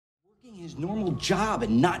his normal job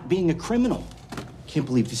and not being a criminal. Can't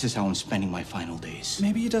believe this is how I'm spending my final days.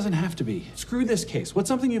 Maybe it doesn't have to be. Screw this case. What's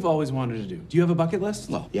something you've always wanted to do? Do you have a bucket list?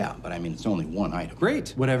 Well, yeah, but I mean, it's only one item.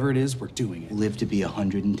 Great. Whatever it is, we're doing it. Live to be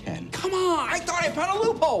 110. Come on! I thought I found a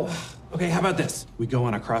loophole! Okay, how about this? We go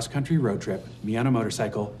on a cross-country road trip, me on a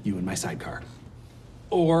motorcycle, you in my sidecar.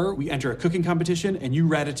 Or we enter a cooking competition and you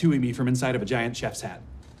ratatouille me from inside of a giant chef's hat.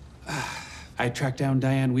 I track down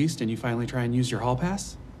Diane Wiest and you finally try and use your hall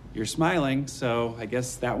pass? You're smiling, so I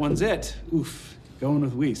guess that one's it. Oof, going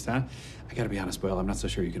with Wiest, huh? I gotta be honest, Boyle, I'm not so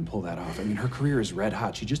sure you can pull that off. I mean, her career is red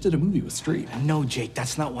hot. She just did a movie with Streep. No, Jake,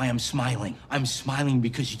 that's not why I'm smiling. I'm smiling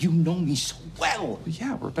because you know me so well. But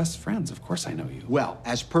yeah, we're best friends. Of course I know you. Well,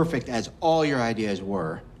 as perfect as all your ideas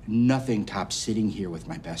were, nothing tops sitting here with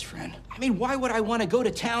my best friend. I mean, why would I want to go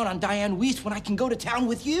to town on Diane Wiest when I can go to town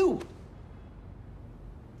with you?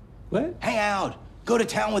 What? Hang out. Go to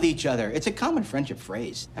town with each other. It's a common friendship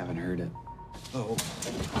phrase. Haven't heard it. Oh,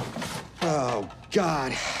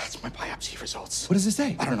 God. It's my biopsy results. What does it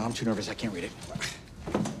say? I don't know. I'm too nervous. I can't read it.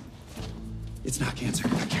 It's not cancer.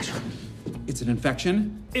 Not cancer. It's an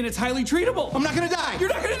infection, and it's highly treatable. I'm not gonna die. You're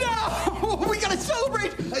not gonna die! We gotta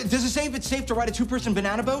celebrate. Does it say if it's safe to ride a two-person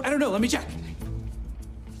banana boat? I don't know. Let me check.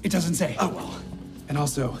 It doesn't say. Oh, well. And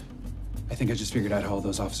also, I think I just figured out how all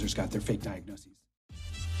those officers got their fake diagnoses.